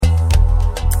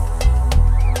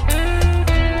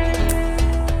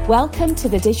Welcome to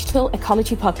the Digital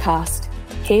Ecology Podcast.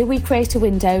 Here we create a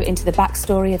window into the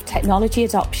backstory of technology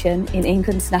adoption in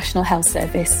England's National Health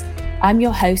Service. I'm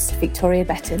your host, Victoria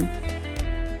Betton.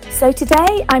 So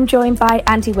today I'm joined by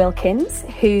Andy Wilkins,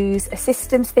 who's a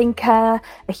systems thinker,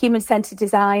 a human-centered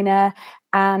designer,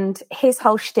 and his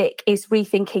whole shtick is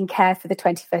rethinking care for the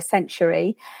 21st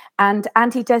century. And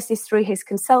Andy does this through his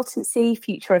consultancy,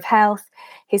 Future of Health,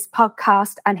 his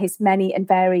podcast, and his many and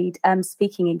varied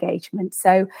speaking engagements.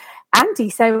 So, Andy,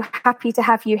 so happy to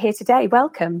have you here today.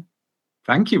 Welcome.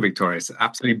 Thank you, Victoria. It's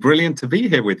absolutely brilliant to be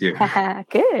here with you.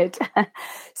 Good.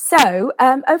 So,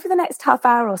 over the next half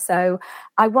hour or so,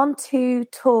 I want to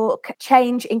talk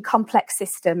change in complex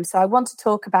systems. So I want to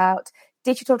talk about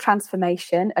digital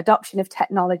transformation, adoption of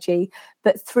technology,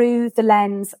 but through the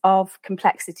lens of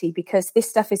complexity, because this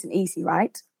stuff isn't easy,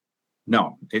 right?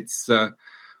 No, it's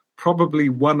probably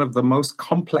one of the most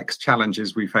complex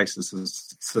challenges we face as a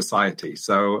society.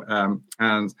 So,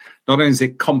 and not only is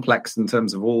it complex in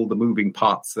terms of all the moving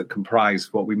parts that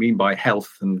comprise what we mean by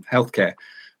health and healthcare,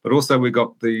 but also we've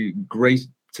got the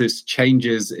greatest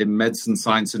changes in medicine,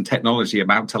 science and technology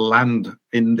about to land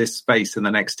in this space in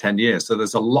the next 10 years. So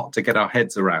there's a lot to get our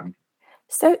heads around.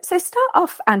 So start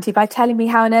off, Andy, by telling me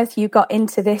how on earth you got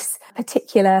into this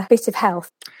particular bit of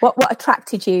health. What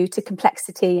attracted you to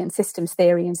complexity and systems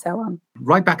theory and so on?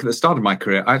 Right back at the start of my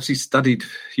career, I actually studied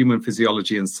human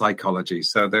physiology and psychology.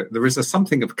 So there is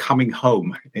something of coming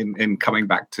home in coming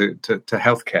back to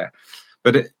healthcare.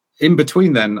 But in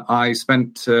between then, I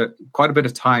spent quite a bit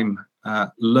of time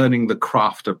learning the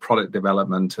craft of product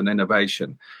development and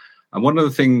innovation. And one of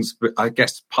the things, I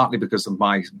guess, partly because of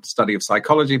my study of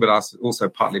psychology, but also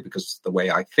partly because of the way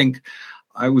I think,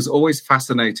 I was always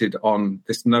fascinated on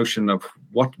this notion of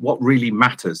what really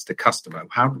matters to customer.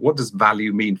 What does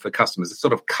value mean for customers? It's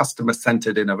sort of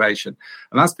customer-centered innovation.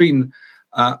 And that's been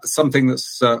something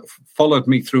that's followed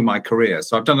me through my career.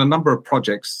 So I've done a number of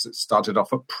projects that started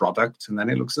off at product, and then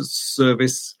it looks at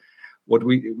service.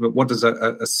 What does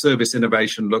a service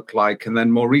innovation look like? And then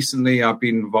more recently, I've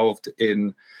been involved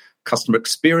in customer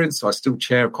experience. So I still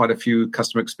chair quite a few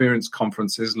customer experience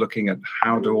conferences looking at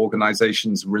how do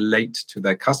organizations relate to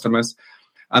their customers.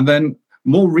 And then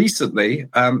more recently,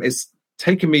 it's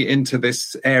taken me into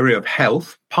this area of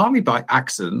health, partly by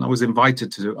accident. I was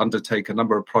invited to undertake a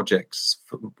number of projects.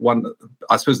 One,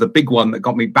 I suppose the big one that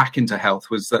got me back into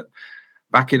health was that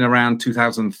back in around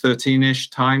 2013-ish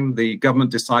time, the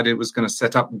government decided it was going to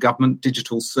set up government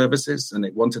digital services, and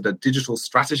it wanted a digital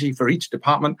strategy for each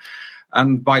department.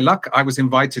 And by luck, I was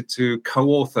invited to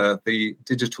co-author the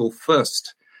Digital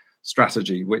First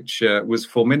strategy, which was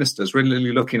for ministers,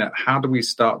 really looking at how do we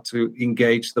start to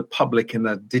engage the public in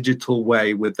a digital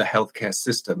way with the healthcare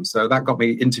system. So that got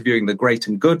me interviewing the great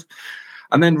and good.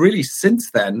 And then really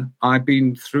since then, I've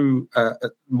been through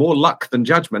more luck than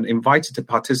judgment, invited to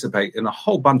participate in a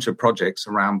whole bunch of projects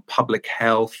around public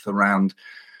health, around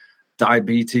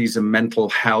diabetes and mental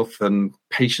health and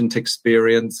patient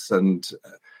experience, and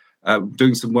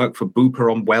doing some work for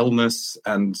Bupa on wellness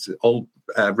and old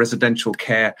residential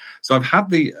care. So I've had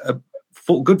the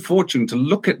good fortune to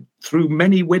look at through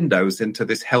many windows into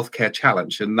this healthcare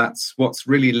challenge. And that's what's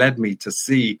really led me to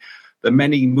see the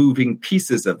many moving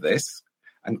pieces of this.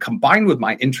 And combined with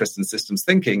my interest in systems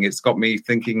thinking, it's got me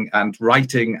thinking and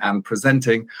writing and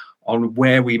presenting on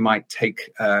where we might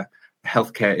take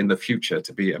healthcare in the future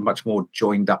to be a much more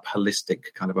joined up, holistic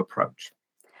kind of approach.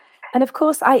 And of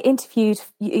course, I interviewed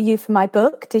you for my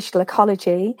book, Digital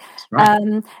Ecology.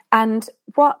 Right. And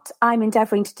what I'm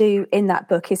endeavouring to do in that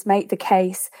book is make the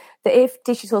case that if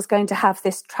digital is going to have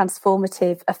this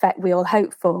transformative effect we all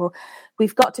hope for,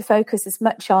 we've got to focus as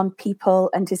much on people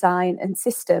and design and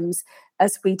systems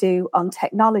as we do on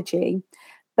technology.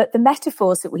 But the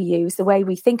metaphors that we use, the way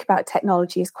we think about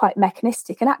technology is quite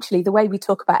mechanistic. And actually, the way we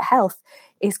talk about health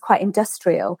is quite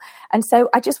industrial. And so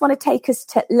I just want to take us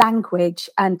to language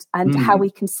and how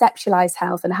we conceptualize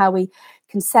health and how we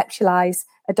conceptualize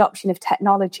adoption of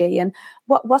technology. And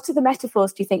what are the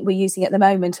metaphors do you think we're using at the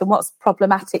moment, and what's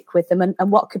problematic with them,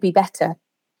 and what could be better?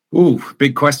 Ooh,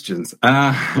 big questions.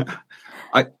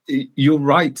 You're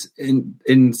right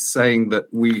in saying that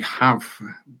we have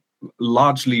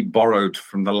largely borrowed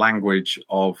from the language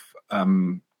of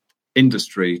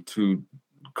industry to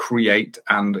create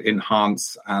and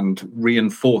enhance and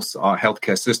reinforce our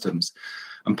healthcare systems.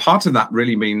 And part of that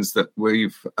really means that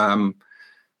we've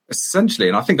essentially,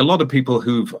 and I think a lot of people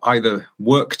who've either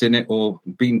worked in it or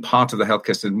been part of the healthcare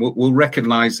system will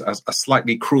recognize as a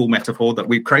slightly cruel metaphor that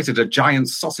we've created a giant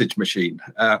sausage machine,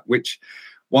 which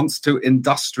wants to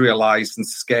industrialize and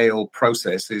scale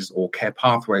processes, or care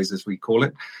pathways as we call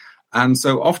it, And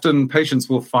so often patients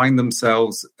will find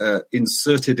themselves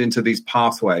inserted into these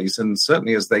pathways. And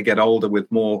certainly as they get older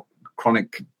with more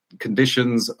chronic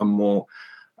conditions and more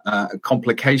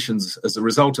complications as a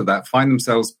result of that, find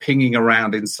themselves pinging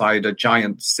around inside a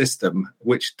giant system,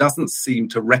 which doesn't seem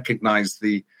to recognize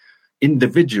the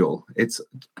individual. It's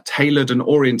tailored and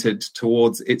oriented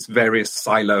towards its various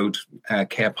siloed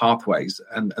care pathways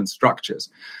and structures.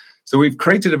 So we've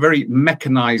created a very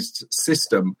mechanized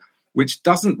system which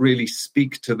doesn't really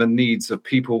speak to the needs of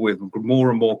people with more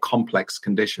and more complex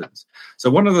conditions. So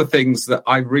one of the things that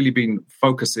I've really been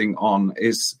focusing on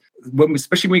is,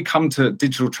 especially when we come to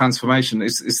digital transformation,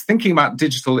 is thinking about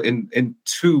digital in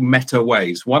two meta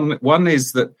ways. One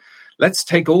is that let's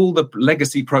take all the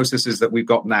legacy processes that we've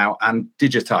got now and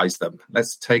digitize them.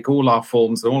 Let's take all our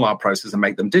forms and all our processes and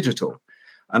make them digital.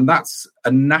 And that's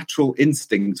a natural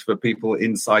instinct for people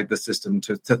inside the system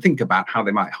to think about how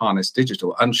they might harness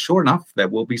digital. And sure enough, there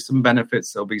will be some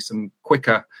benefits. There'll be some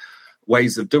quicker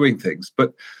ways of doing things.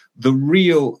 But the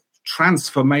real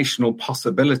transformational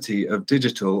possibility of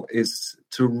digital is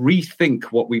to rethink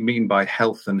what we mean by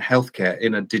health and healthcare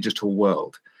in a digital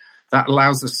world. That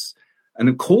allows us, and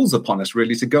it calls upon us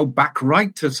really to go back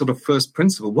right to sort of first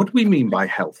principle. What do we mean by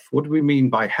health? What do we mean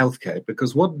by healthcare?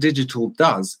 Because what digital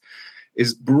does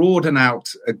is broaden out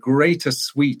a greater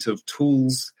suite of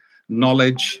tools,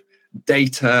 knowledge,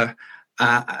 data,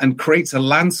 and creates a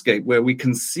landscape where we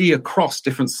can see across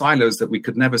different silos that we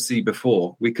could never see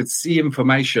before. We could see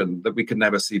information that we could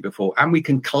never see before, and we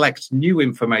can collect new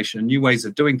information and new ways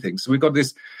of doing things. So we've got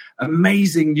this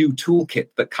amazing new toolkit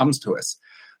that comes to us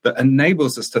that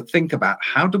enables us to think about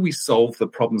how do we solve the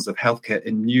problems of healthcare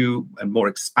in new and more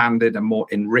expanded and more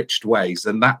enriched ways.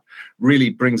 And that really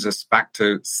brings us back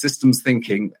to systems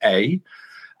thinking, A,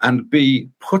 and B,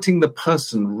 putting the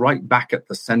person right back at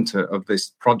the center of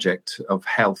this project of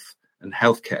health and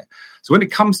healthcare. So when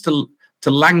it comes to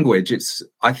language, it's,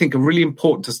 I think, really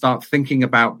important to start thinking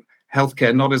about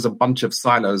healthcare not as a bunch of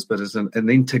silos, but as an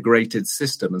integrated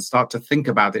system, and start to think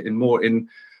about it in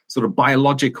sort of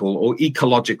biological or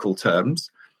ecological terms.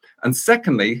 And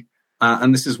secondly,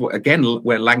 and this is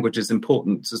where language is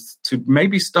important, is to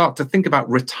maybe start to think about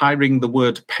retiring the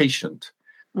word patient.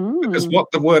 Because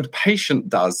what the word patient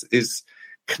does is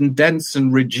condense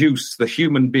and reduce the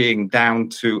human being down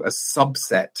to a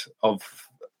subset of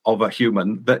a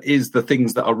human that is the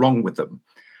things that are wrong with them.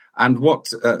 And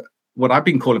what I've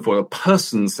been calling for, a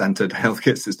person-centered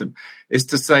healthcare system, is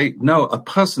to say, no, a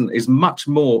person is much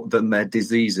more than their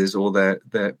diseases or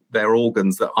their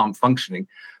organs that aren't functioning.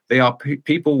 They are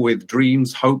people with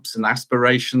dreams, hopes, and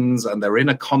aspirations, and they're in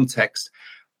a context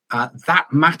that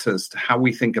matters to how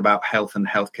we think about health and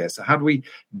healthcare. So how do we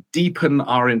deepen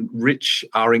enrich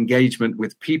our engagement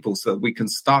with people so that we can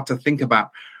start to think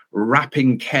about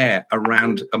wrapping care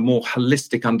around a more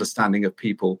holistic understanding of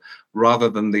people rather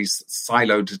than these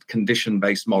siloed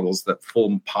condition-based models that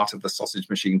form part of the sausage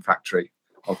machine factory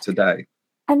of today.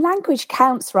 And language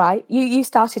counts, right? You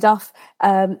started off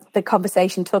the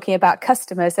conversation talking about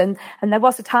customers, and there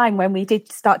was a time when we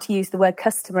did start to use the word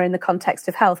customer in the context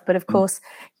of health. But of course,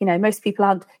 most people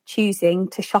aren't choosing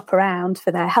to shop around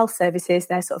for their health services.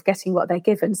 They're sort of getting what they're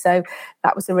given. So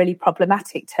that was a really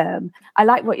problematic term. I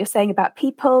like what you're saying about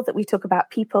people, that we talk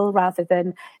about people rather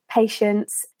than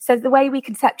patients. So the way we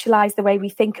conceptualize, the way we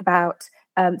think about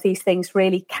these things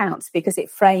really counts, because it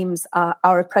frames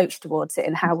our approach towards it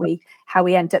and how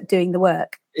we end up doing the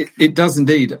work. It does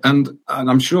indeed. And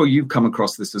I'm sure you've come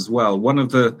across this as well. One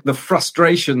of the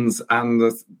frustrations and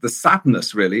the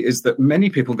sadness really is that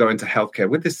many people go into healthcare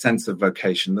with this sense of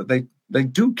vocation, that they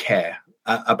do care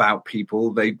about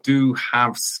people. They do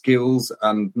have skills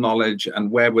and knowledge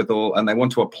and wherewithal, and they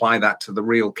want to apply that to the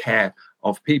real care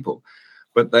of people.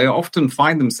 But they often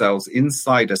find themselves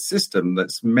inside a system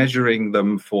that's measuring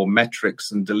them for metrics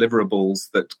and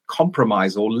deliverables that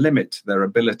compromise or limit their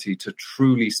ability to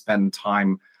truly spend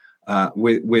time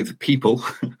with people,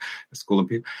 let's call them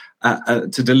people,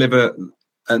 to deliver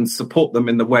and support them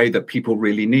in the way that people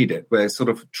really need it. We're sort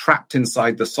of trapped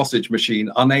inside the sausage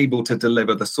machine, unable to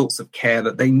deliver the sorts of care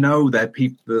that they know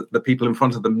the people in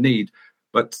front of them need,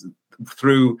 but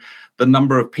through the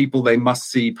number of people they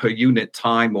must see per unit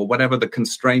time or whatever the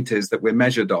constraint is that we're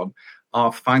measured on,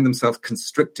 find themselves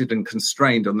constricted and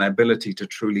constrained on their ability to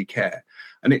truly care.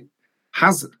 And it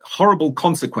has horrible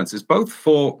consequences, both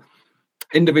for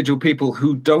individual people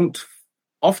who don't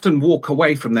often walk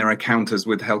away from their encounters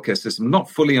with the healthcare system, not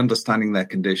fully understanding their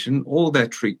condition or their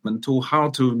treatment or how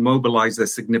to mobilize their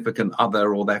significant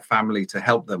other or their family to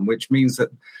help them, which means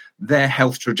that their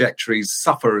health trajectories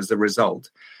suffer as a result.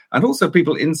 And also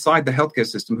people inside the healthcare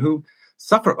system who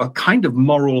suffer a kind of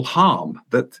moral harm,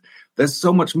 that there's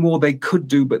so much more they could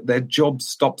do, but their job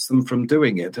stops them from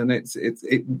doing it, and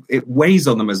it weighs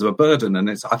on them as a burden, and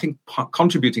it's, I think,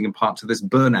 contributing in part to this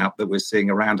burnout that we're seeing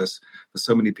around us for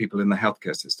so many people in the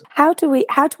healthcare system. How do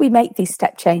we make these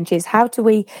step changes? How do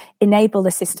we enable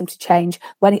the system to change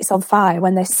when it's on fire,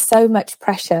 when there's so much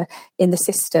pressure in the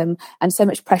system and so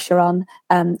much pressure on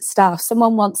staff?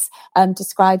 Someone once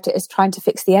described it as trying to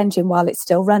fix the engine while it's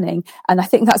still running, and I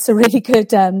think that's a really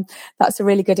good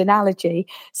analogy.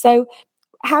 So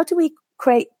how do we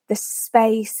create the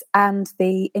space and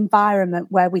the environment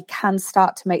where we can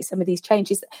start to make some of these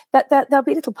changes? That there'll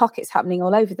be little pockets happening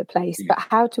all over the place, but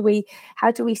how do we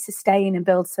sustain and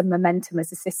build some momentum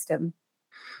as a system?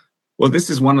 Well, this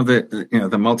is one of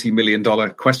the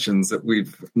multi-million-dollar questions that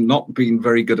we've not been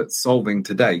very good at solving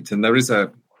to date. And there is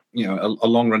a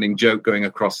long-running joke going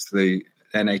across the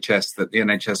NHS that the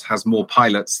NHS has more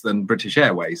pilots than British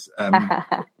Airways,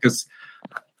 because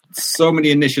so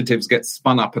many initiatives get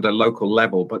spun up at a local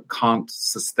level but can't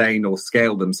sustain or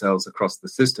scale themselves across the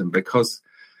system, because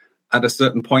at a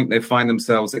certain point they find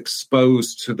themselves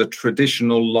exposed to the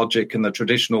traditional logic and the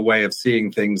traditional way of seeing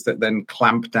things that then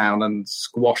clamp down and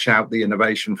squash out the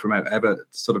innovation from ever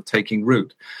sort of taking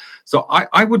root. So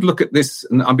I would look at this,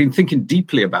 and I've been thinking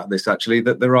deeply about this actually,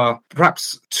 that there are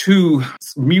perhaps two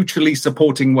mutually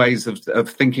supporting ways of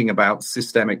thinking about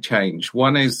systemic change.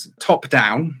 One is top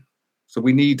down. So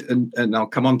we need, and I'll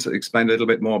come on to explain a little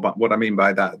bit more about what I mean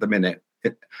by that at the minute,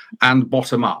 and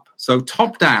bottom up. So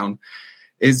top down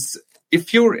is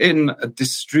if you're in a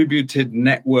distributed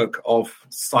network of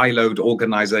siloed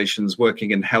organizations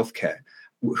working in healthcare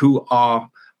who are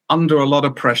under a lot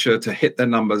of pressure to hit their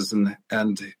numbers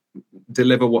and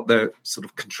deliver what they're sort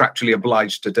of contractually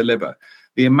obliged to deliver,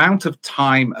 the amount of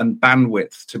time and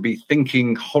bandwidth to be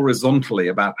thinking horizontally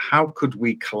about how could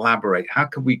we collaborate, how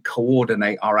could we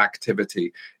coordinate our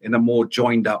activity in a more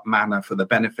joined up manner for the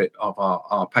benefit of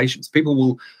our patients. People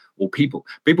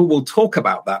will talk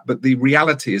about that, but the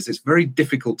reality is it's very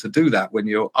difficult to do that when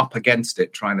you're up against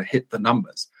it trying to hit the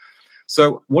numbers.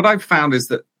 So what I've found is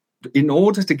that in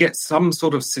order to get some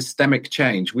sort of systemic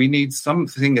change, we need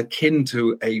something akin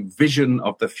to a vision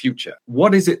of the future.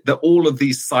 What is it that all of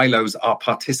these silos are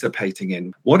participating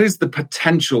in? What is the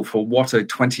potential for what a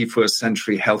 21st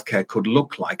century healthcare could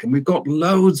look like? And we've got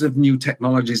loads of new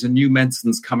technologies and new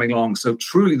medicines coming along. So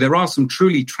truly, there are some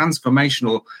truly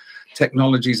transformational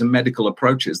technologies and medical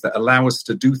approaches that allow us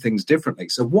to do things differently.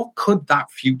 So what could that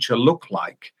future look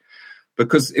like?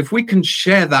 Because if we can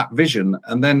share that vision,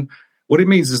 and then what it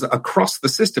means is that across the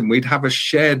system, we'd have a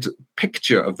shared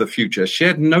picture of the future, a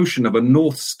shared notion of a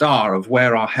North Star of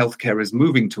where our healthcare is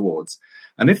moving towards.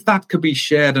 And if that could be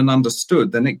shared and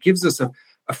understood, then it gives us a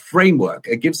framework.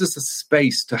 It gives us a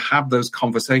space to have those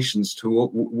conversations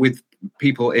with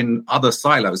people in other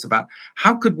silos about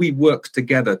how could we work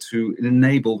together to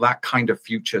enable that kind of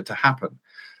future to happen.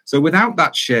 So without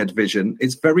that shared vision,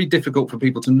 it's very difficult for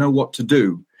people to know what to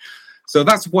do. So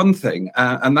that's one thing,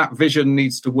 and that vision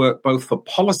needs to work both for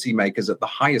policymakers at the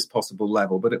highest possible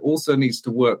level, but it also needs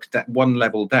to work one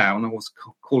level down. I always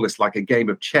call this like a game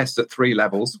of chess at three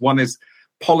levels. One is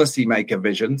policymaker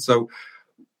vision. So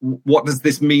what does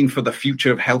this mean for the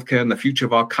future of healthcare and the future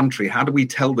of our country? How do we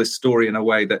tell this story in a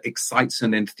way that excites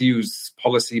and enthuses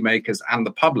policymakers and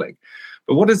the public?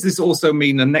 But what does this also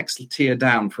mean the next tier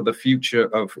down for the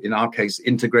future of, in our case,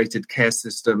 integrated care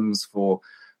systems, for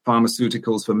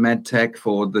pharmaceuticals, for medtech,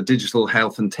 for the digital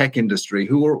health and tech industry,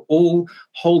 who are all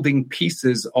holding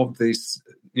pieces of this,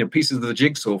 pieces of the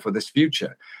jigsaw for this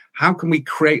future? How can we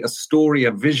create a story,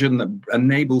 a vision that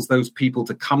enables those people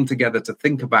to come together to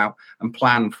think about and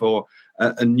plan for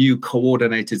a new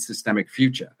coordinated systemic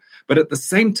future? But at the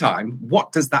same time,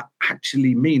 what does that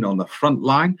actually mean on the front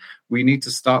line? We need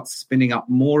to start spinning up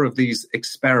more of these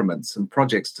experiments and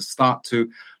projects to start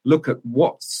to look at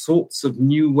what sorts of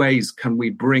new ways can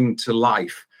we bring to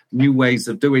life, new ways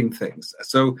of doing things.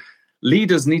 So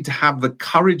leaders need to have the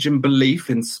courage and belief,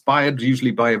 inspired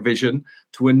usually by a vision,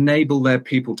 to enable their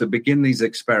people to begin these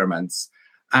experiments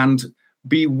and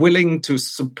be willing to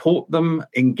support them,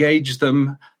 engage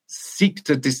them, seek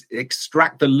to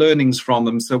extract the learnings from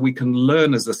them so we can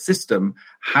learn as a system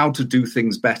how to do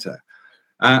things better.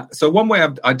 So one way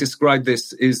I describe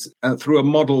this is through a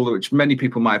model which many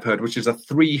people might have heard, which is a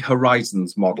 3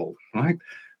 horizons model, right?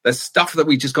 There's stuff that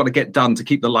we just got to get done to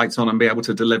keep the lights on and be able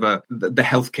to deliver the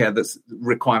healthcare that's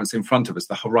requirements in front of us,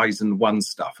 the Horizon 1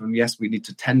 stuff. And yes, we need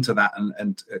to tend to that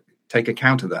and take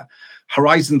account of that.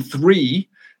 Horizon 3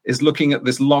 is looking at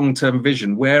this long-term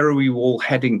vision. Where are we all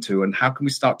heading to, and how can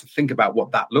we start to think about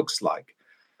what that looks like?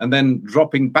 And then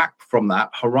dropping back from that,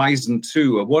 Horizon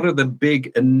 2, what are the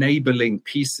big enabling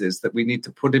pieces that we need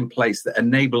to put in place that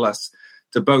enable us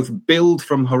to both build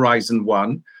from Horizon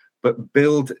 1, but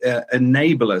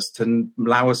enable us to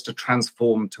allow us to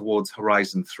transform towards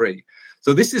Horizon 3.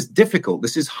 So this is difficult.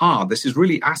 This is hard. This is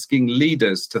really asking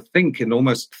leaders to think in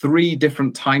almost 3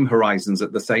 different time horizons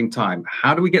at the same time.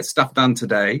 How do we get stuff done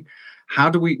today?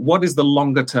 What is the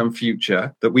longer term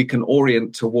future that we can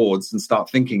orient towards and start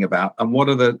thinking about? And what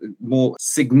are the more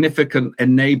significant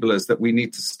enablers that we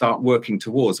need to start working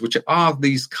towards, which are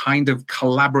these kind of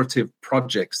collaborative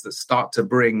projects that start to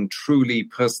bring truly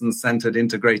person-centered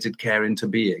integrated care into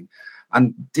being?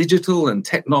 And digital and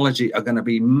technology are going to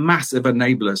be massive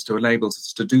enablers to enable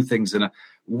us to do things in a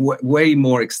way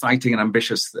more exciting and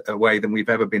ambitious way than we've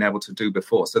ever been able to do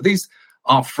before. So these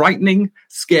are frightening,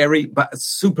 scary, but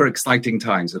super exciting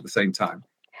times at the same time.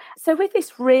 So with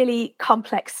this really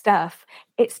complex stuff,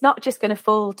 it's not just going to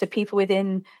fall to people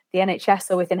within the NHS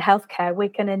or within healthcare. We're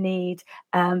going to need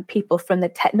people from the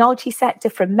technology sector,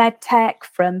 from medtech,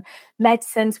 from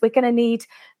medicines. We're going to need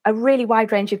a really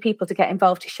wide range of people to get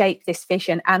involved to shape this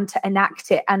vision and to enact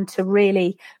it and to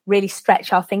really, really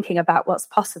stretch our thinking about what's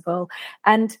possible.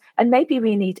 And maybe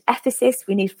we need ethicists,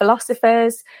 we need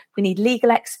philosophers, we need legal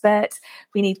experts,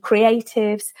 we need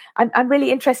creatives. I'm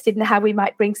really interested in how we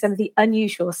might bring some of the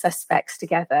unusual suspects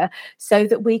together so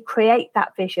that we create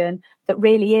that vision that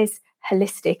really is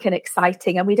holistic and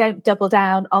exciting, and we don't double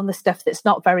down on the stuff that's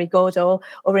not very good or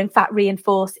in fact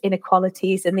reinforce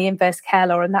inequalities and the inverse care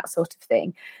law and that sort of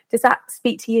thing. Does that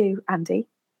speak to you, Andy?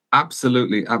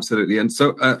 Absolutely. And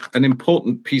so an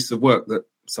important piece of work that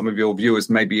some of your viewers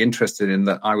may be interested in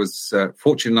that I was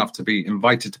fortunate enough to be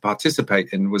invited to participate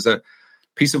in was a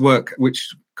piece of work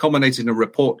which culminated in a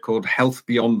report called Health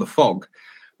Beyond the Fog,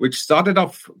 which started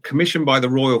off commissioned by the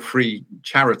Royal Free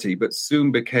Charity, but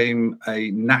soon became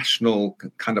a national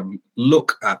kind of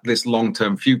look at this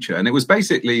long-term future. And it was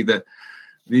basically the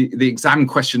exam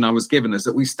question I was given is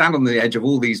that we stand on the edge of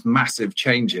all these massive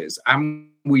changes,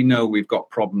 and we know we've got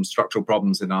problems, structural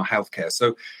problems in our healthcare.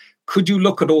 So could you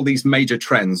look at all these major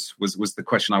trends, was the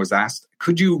question I was asked.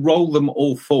 Could you roll them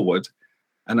all forward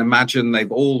and imagine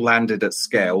they've all landed at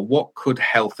scale? What could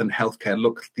health and healthcare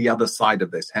look the other side of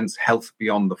this, hence health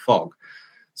beyond the fog?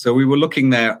 So we were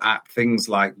looking there at things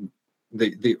like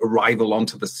the arrival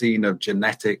onto the scene of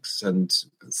genetics and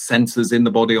sensors in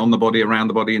the body, on the body, around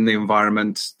the body, in the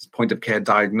environment, point of care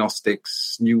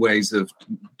diagnostics, new ways of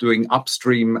doing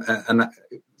upstream and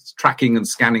tracking and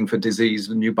scanning for disease,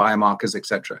 and new biomarkers,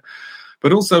 etc.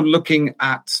 But also looking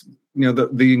at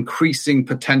the increasing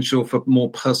potential for more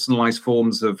personalized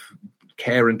forms of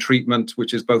care and treatment,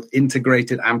 which is both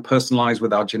integrated and personalized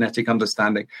with our genetic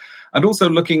understanding. And also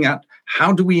looking at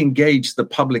how do we engage the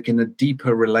public in a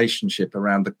deeper relationship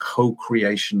around the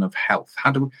co-creation of health?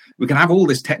 We can have all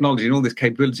this technology and all this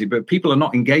capability, but if people are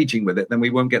not engaging with it, then we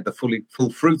won't get the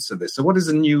full fruits of this. So what is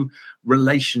a new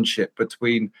relationship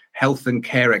between health and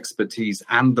care expertise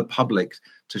and the public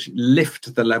to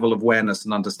lift the level of awareness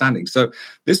and understanding? So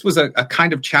this was a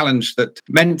kind of challenge that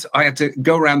meant I had to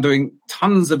go around doing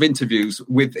tons of interviews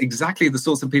with exactly the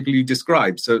sorts of people you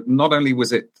described. So not only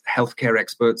was it healthcare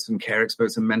experts and care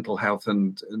experts and mental health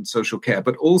and social care,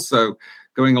 but also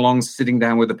going along, sitting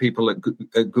down with the people at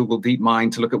Google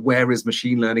DeepMind to look at where is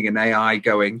machine learning and AI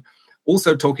going.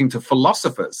 Also talking to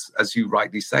philosophers, as you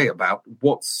rightly say, about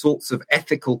what sorts of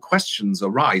ethical questions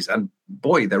arise. And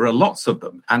boy, there are lots of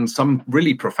them, and some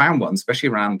really profound ones, especially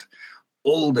around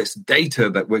all this data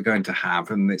that we're going to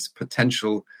have and this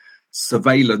potential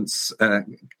surveillance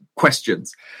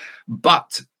questions.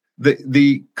 But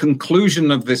the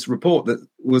conclusion of this report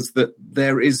was that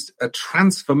there is a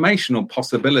transformational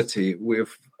possibility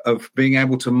of being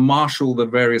able to marshal the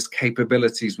various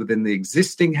capabilities within the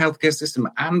existing healthcare system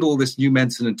and all this new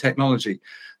medicine and technology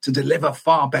to deliver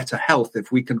far better health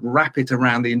if we can wrap it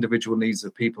around the individual needs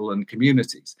of people and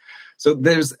communities. So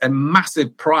there's a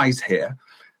massive prize here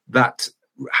that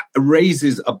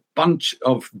raises a bunch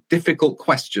of difficult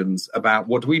questions about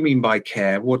what do we mean by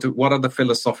care, what are the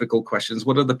philosophical questions,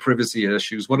 what are the privacy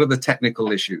issues, what are the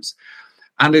technical issues.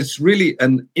 And it's really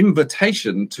an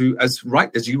invitation to, as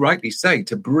you rightly say,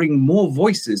 to bring more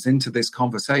voices into this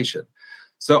conversation.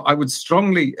 So I would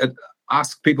strongly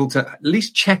ask people to at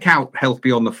least check out Health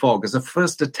Beyond the Fog as a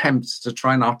first attempt to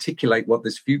try and articulate what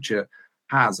this future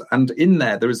has. And in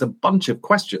there is a bunch of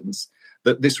questions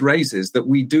that this raises that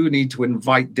we do need to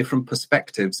invite different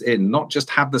perspectives in, not just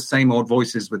have the same old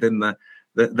voices within the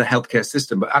healthcare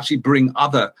system, but actually bring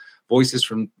other voices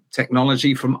from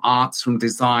technology, from arts, from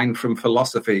design, from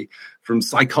philosophy, from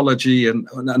psychology, and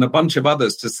a bunch of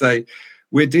others to say,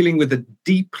 we're dealing with a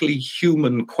deeply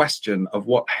human question of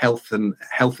what health and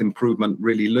health improvement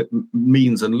really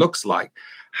means and looks like.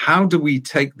 How do we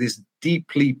take this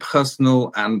deeply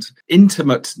personal and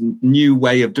intimate new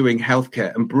way of doing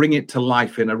healthcare and bring it to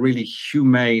life in a really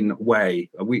humane way?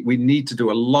 We need to do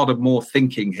a lot of more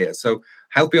thinking here. So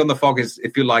Health Beyond the Fog is,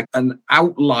 if you like, an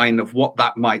outline of what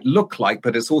that might look like,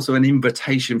 but it's also an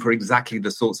invitation for exactly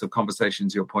the sorts of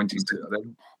conversations you're pointing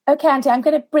to. Okay, Andy, I'm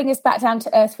going to bring us back down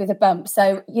to earth with a bump.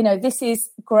 So, this is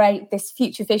great, this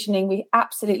future visioning. We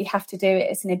absolutely have to do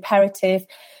it. It's an imperative.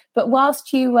 But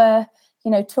whilst you were,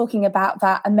 talking about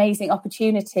that amazing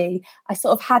opportunity, I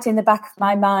sort of had in the back of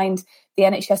my mind the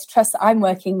NHS trusts that I'm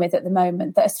working with at the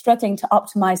moment that are struggling to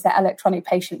optimise their electronic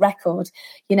patient record,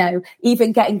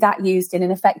 even getting that used in an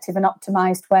effective and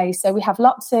optimised way. So we have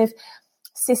lots of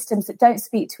systems that don't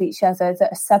speak to each other,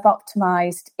 that are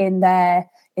sub-optimised in their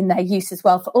use as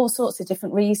well for all sorts of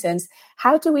different reasons.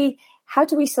 How do we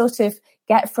sort of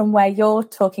get from where you're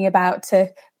talking about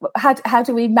to how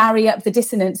do we marry up the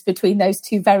dissonance between those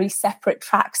two very separate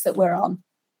tracks that we're on?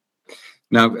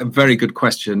 Now, a very good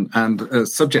question, and a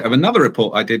subject of another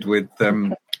report I did with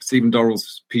Stephen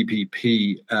Dorrell's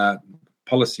PPP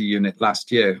policy unit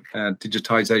last year,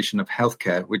 digitisation of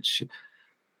healthcare, which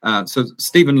so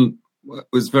Stephen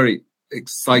was very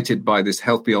excited by this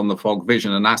Health Beyond the Fog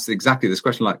vision and asked exactly this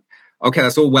question, like, okay,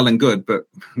 that's all well and good, but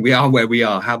we are where we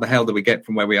are. How the hell do we get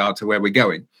from where we are to where we're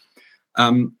going?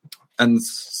 And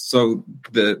so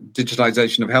the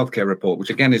digitization of healthcare report, which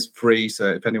again is free, so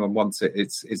if anyone wants it,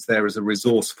 it's there as a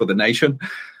resource for the nation.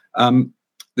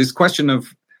 This question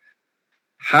of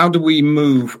how do we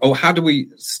move, or how do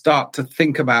we start to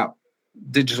think about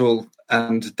digital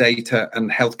and data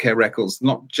and healthcare records,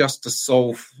 not just to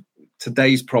solve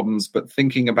today's problems, but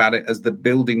thinking about it as the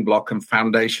building block and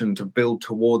foundation to build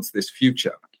towards this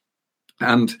future.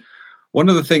 And one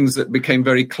of the things that became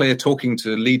very clear talking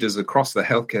to leaders across the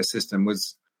healthcare system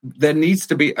was there needs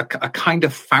to be a kind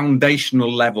of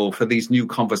foundational level for these new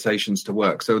conversations to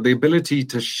work. So the ability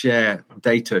to share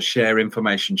data, share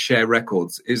information, share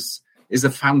records is a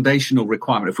foundational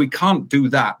requirement. If we can't do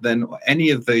that, then any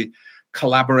of the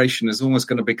collaboration is almost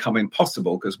going to become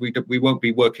impossible, because we won't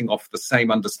be working off the same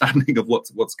understanding of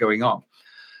what's going on.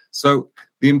 So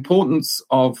the importance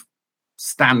of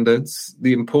standards,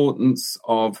 the importance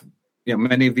of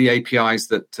many of the APIs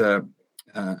that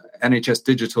NHS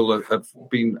Digital have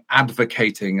been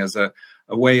advocating as a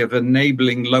way of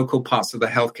enabling local parts of the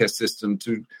healthcare system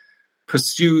to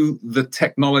pursue the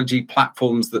technology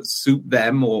platforms that suit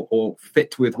them or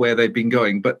fit with where they've been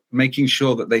going, but making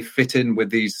sure that they fit in with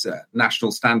these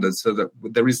national standards so that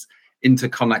there is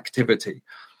interconnectivity.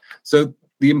 So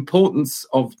the importance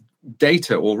of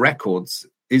data or records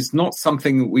is not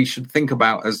something that we should think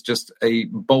about as just a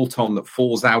bolt-on that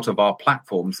falls out of our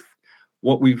platforms.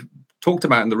 What we've talked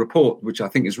about in the report, which I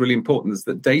think is really important, is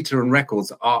that data and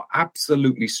records are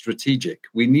absolutely strategic.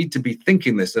 We need to be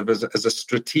thinking this as a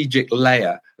strategic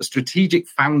layer, a strategic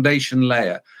foundation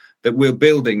layer that we're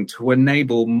building to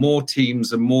enable more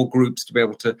teams and more groups to be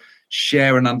able to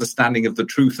share an understanding of the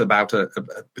truth about a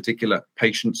particular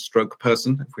patient stroke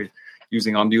person, if we're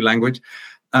using our new language,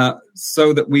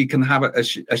 so that we can have a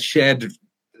shared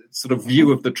sort of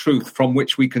view of the truth from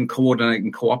which we can coordinate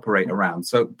and cooperate around.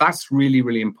 So that's really,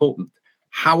 really important.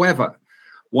 However,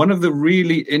 one of the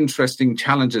really interesting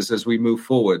challenges as we move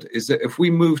forward is that if we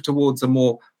move towards a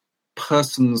more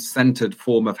person-centered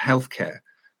form of healthcare,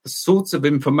 the sorts of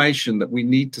information that we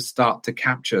need to start to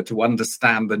capture to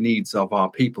understand the needs of our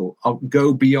people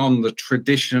go beyond the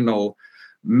traditional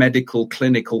medical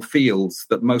clinical fields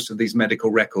that most of these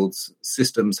medical records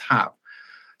systems have.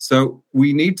 So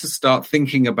we need to start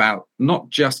thinking about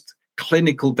not just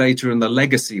clinical data in the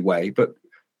legacy way, but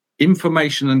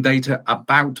information and data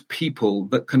about people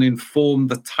that can inform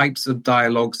the types of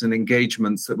dialogues and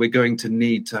engagements that we're going to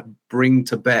need to bring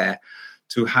to bear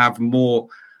to have more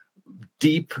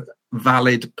deep,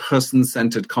 valid,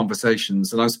 person-centered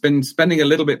conversations. And I've been spending a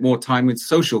little bit more time with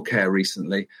social care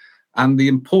recently, and the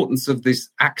importance of this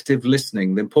active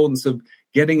listening, the importance of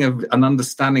getting an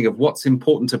understanding of what's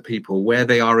important to people, where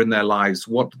they are in their lives,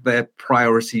 what their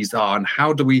priorities are, and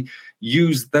how do we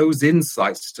use those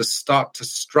insights to start to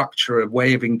structure a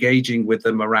way of engaging with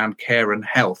them around care and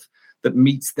health that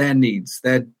meets their needs,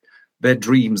 their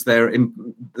dreams,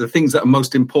 the things that are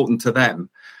most important to them.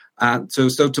 So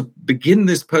to begin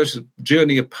this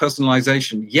journey of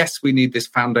personalization, yes, we need this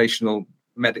foundational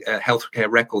healthcare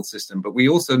record system, but we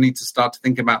also need to start to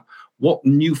think about what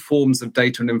new forms of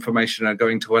data and information are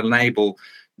going to enable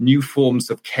new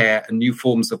forms of care and new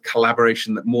forms of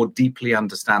collaboration that more deeply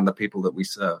understand the people that we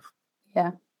serve.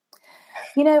 Yeah.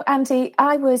 You know, Andy,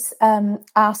 I was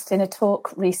asked in a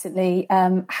talk recently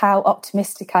how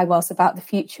optimistic I was about the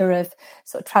future of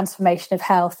sort of transformation of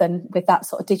health and with that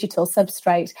sort of digital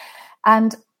substrate.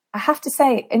 And I have to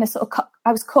say, in a sort of,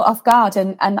 I was caught off guard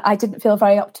and I didn't feel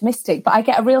very optimistic, but I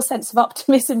get a real sense of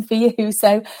optimism for you.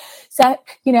 So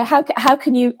you know, how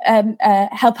can you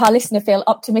help our listener feel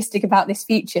optimistic about this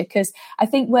future? Because I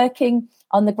think working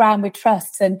on the ground with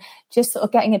trusts and just sort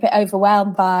of getting a bit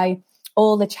overwhelmed by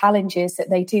all the challenges that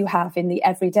they do have in the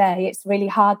everyday, it's really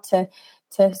hard to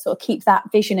sort of keep that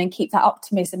vision and keep that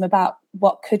optimism about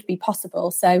what could be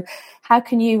possible. So how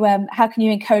can you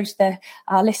encourage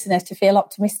our listener to feel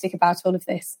optimistic about all of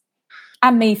this,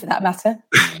 and me for that matter?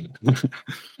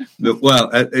 Well,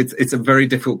 it's a very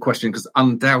difficult question, because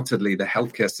undoubtedly the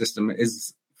healthcare system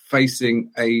is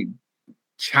facing a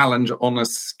challenge on a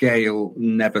scale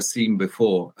never seen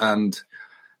before, and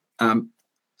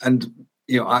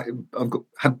you know, I've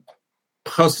had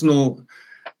personal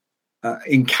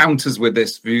encounters with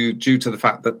this due to the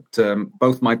fact that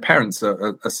both my parents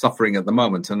are suffering at the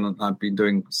moment, and I've been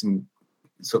doing some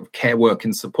sort of care work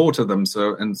in support of them,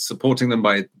 and supporting them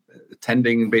by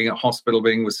attending, being at hospital,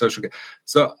 being with social care.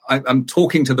 So I'm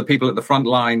talking to the people at the front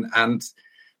line and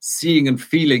seeing and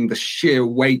feeling the sheer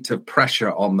weight of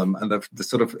pressure on them and the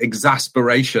sort of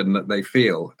exasperation that they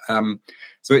feel.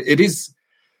 So it is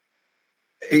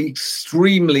an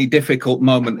extremely difficult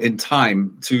moment in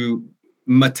time to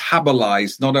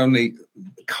metabolize not only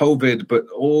COVID, but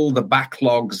all the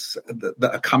backlogs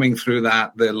that are coming through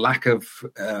that, the lack of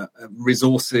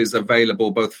resources available,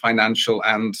 both financial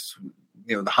and,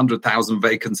 you know, the 100,000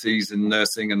 vacancies in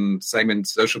nursing and same in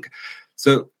social care.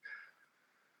 So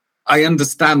I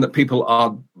understand that people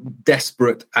are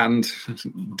desperate and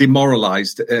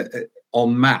demoralized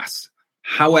en masse.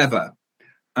 However,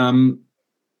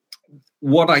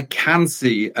 what I can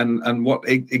see and what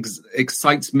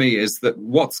excites me is that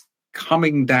what's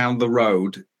coming down the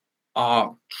road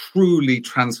are truly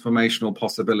transformational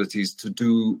possibilities to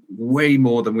do way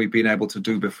more than we've been able to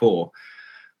do before.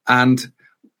 And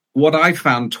what I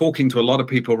found talking to a lot of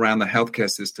people around the healthcare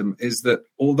system is that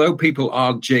although people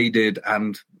are jaded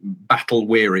and battle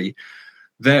weary,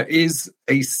 there is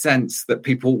a sense that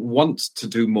people want to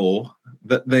do more,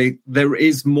 that there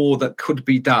is more that could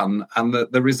be done, and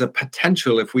that there is a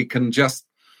potential, if we can just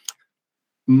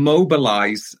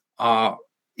mobilize our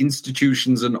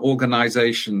institutions and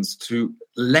organizations to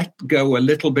let go a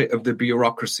little bit of the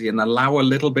bureaucracy and allow a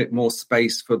little bit more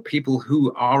space for people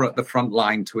who are at the front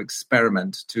line to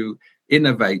experiment, to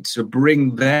innovate, to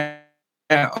bring their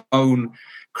own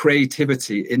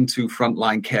creativity into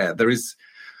frontline care. There is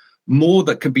more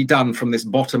that could be done from this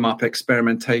bottom-up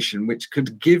experimentation, which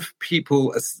could give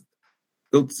people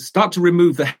start to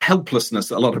remove the helplessness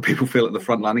that a lot of people feel at the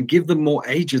front line and give them more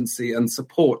agency and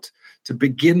support to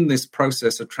begin this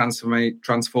process of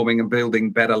transforming and building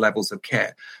better levels of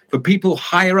care. For people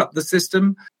higher up the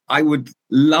system, I would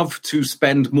love to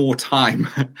spend more time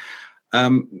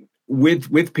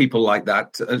with people like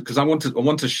that, because I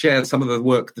want to share some of the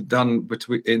work that's done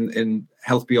in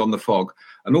Health Beyond the Fog,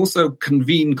 and also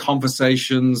convene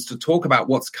conversations to talk about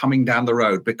what's coming down the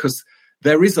road, because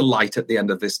there is a light at the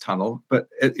end of this tunnel, but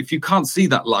if you can't see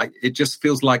that light, it just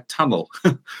feels like tunnel.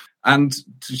 And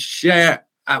to share,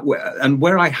 and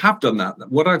where I have done that,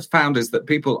 what I've found is that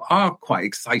people are quite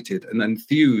excited and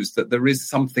enthused that there is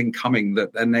something coming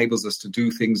that enables us to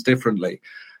do things differently.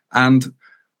 And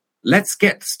let's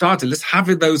get started. Let's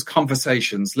have those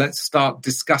conversations. Let's start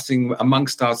discussing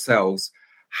amongst ourselves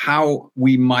how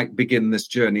we might begin this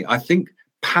journey. I think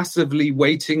passively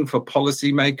waiting for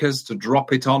policymakers to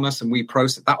drop it on us and we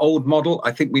process that old model,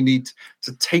 I think we need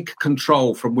to take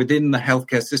control from within the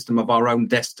healthcare system of our own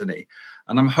destiny.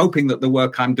 And I'm hoping that the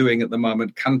work I'm doing at the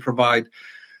moment can provide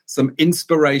some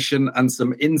inspiration and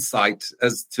some insight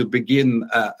as to begin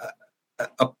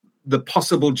the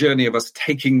possible journey of us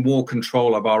taking more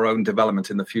control of our own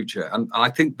development in the future. And I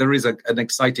think there is an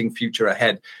exciting future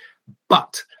ahead.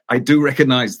 But I do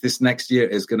recognize this next year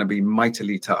is going to be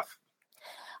mightily tough.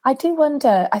 I do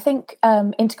wonder, I think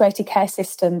integrated care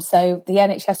systems, so the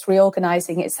NHS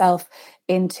reorganising itself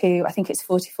into, I think it's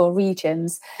 44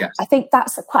 regions. Yes. I think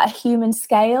that's quite a human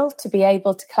scale to be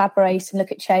able to collaborate and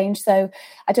look at change. So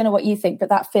I don't know what you think, but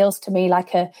that feels to me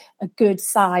like a good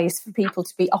size for people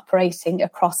to be operating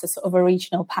across a sort of a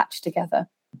regional patch together.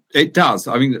 It does.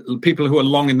 I mean, people who are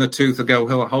long in the tooth will go,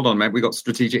 oh, hold on, mate, we got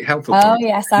strategic health authority. Oh,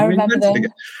 yes, I remember them.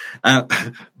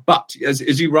 But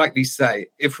as you rightly say,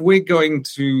 if we're going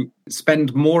to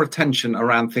spend more attention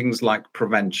around things like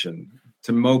prevention,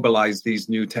 to mobilize these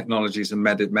new technologies and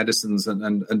medicines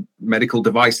and medical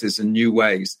devices in new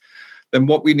ways, then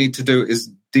what we need to do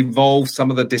is devolve some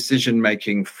of the decision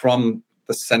making from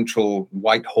the central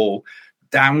Whitehall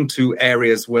down to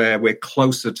areas where we're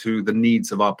closer to the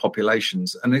needs of our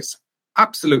populations. And it's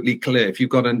absolutely clear, if you've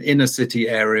got an inner city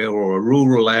area or a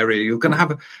rural area, you're going to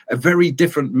have a very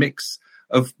different mix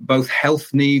of both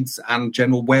health needs and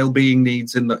general well-being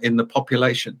needs in the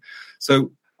population.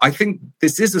 So I think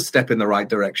this is a step in the right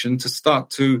direction to start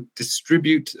to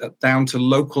distribute down to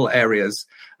local areas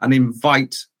and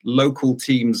invite local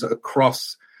teams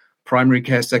across primary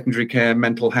care, secondary care,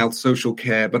 mental health, social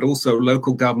care, but also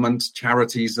local government,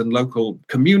 charities and local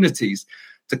communities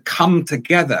to come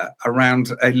together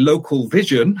around a local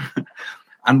vision.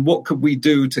 And what could we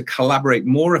do to collaborate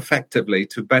more effectively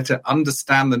to better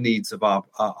understand the needs of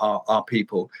our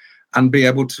people and be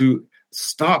able to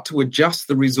start to adjust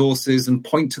the resources and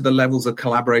point to the levels of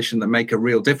collaboration that make a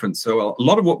real difference. So a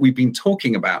lot of what we've been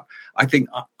talking about, I think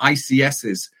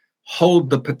ICSs hold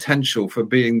the potential for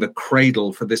being the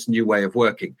cradle for this new way of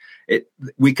working.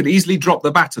 We could easily drop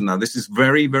the baton now. This is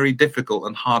very, very difficult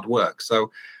and hard work.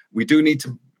 So we do need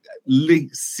to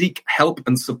seek help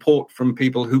and support from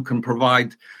people who can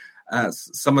provide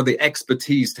some of the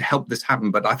expertise to help this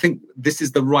happen. But I think this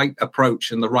is the right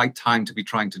approach and the right time to be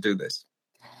trying to do this.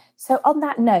 So on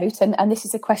that note, and this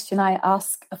is a question I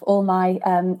ask of all my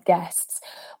guests,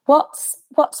 what's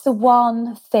the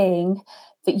one thing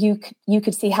that you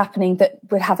could see happening that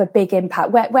would have a big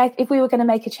impact? Where if we were going to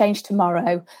make a change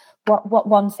tomorrow, what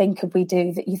one thing could we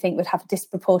do that you think would have a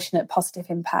disproportionate positive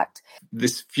impact?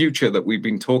 This future that we've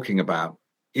been talking about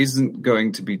isn't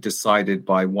going to be decided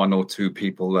by one or two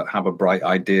people that have a bright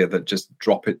idea that just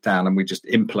drop it down and we just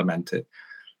implement it.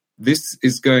 This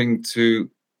is going to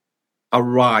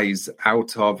arise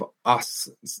out of us,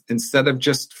 instead of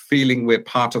just feeling we're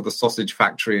part of the sausage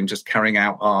factory and just carrying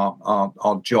out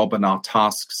our job and our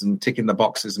tasks and ticking the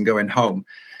boxes and going home,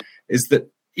 is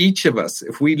that each of us,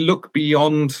 if we look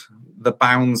beyond the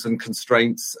bounds and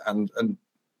constraints and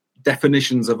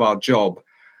definitions of our job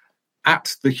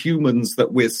at the humans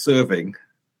that we're serving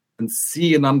and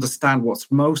see and understand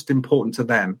what's most important to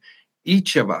them,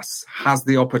 each of us has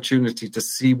the opportunity to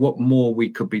see what more we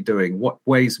could be doing, what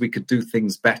ways we could do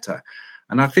things better.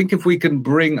 And I think if we can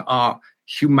bring our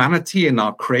humanity and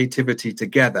our creativity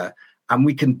together, and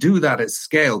we can do that at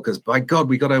scale, because by God,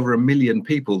 we got over 1 million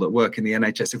people that work in the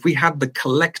NHS. If we had the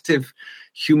collective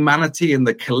humanity and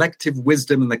the collective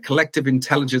wisdom and the collective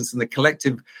intelligence and the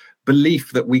collective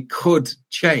belief that we could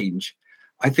change,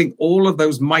 I think all of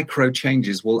those micro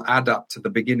changes will add up to the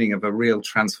beginning of a real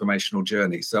transformational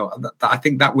journey. So I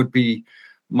think that would be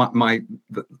what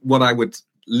I would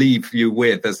leave you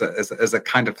with as a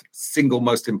kind of single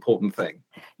most important thing.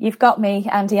 You've got me,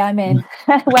 Andy. I'm in.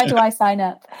 Where do I sign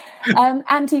up?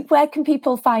 Andy, where can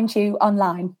people find you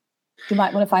online? You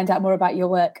might want to find out more about your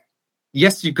work.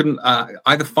 Yes, you can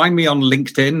either find me on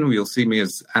LinkedIn. You'll see me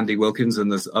as Andy Wilkins, and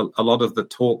there's a lot of the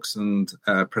talks and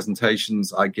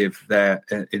presentations I give there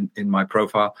in my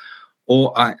profile.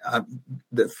 Or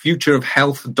the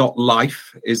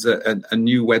futureofhealth.life is a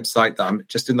new website that I'm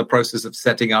just in the process of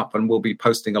setting up and will be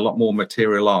posting a lot more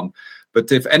material on.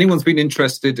 But if anyone's been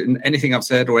interested in anything I've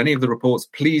said or any of the reports,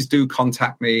 please do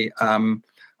contact me.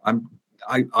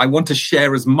 I want to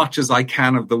share as much as I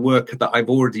can of the work that I've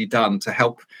already done to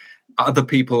help other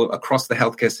people across the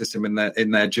healthcare system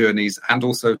in their journeys, and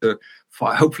also to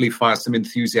hopefully fire some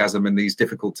enthusiasm in these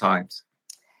difficult times.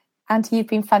 Andy, you've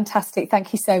been fantastic.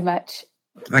 Thank you so much.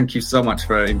 Thank you so much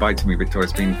for inviting me, Victoria.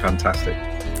 It's been fantastic.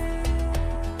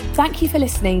 Thank you for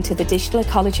listening to the Digital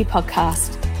Ecology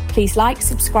Podcast. Please like,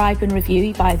 subscribe and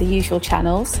review via the usual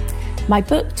channels. My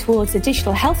book, Towards a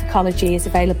Digital Health Ecology, is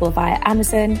available via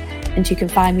Amazon, and you can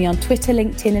find me on Twitter,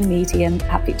 LinkedIn and Medium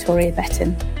at Victoria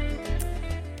Betton.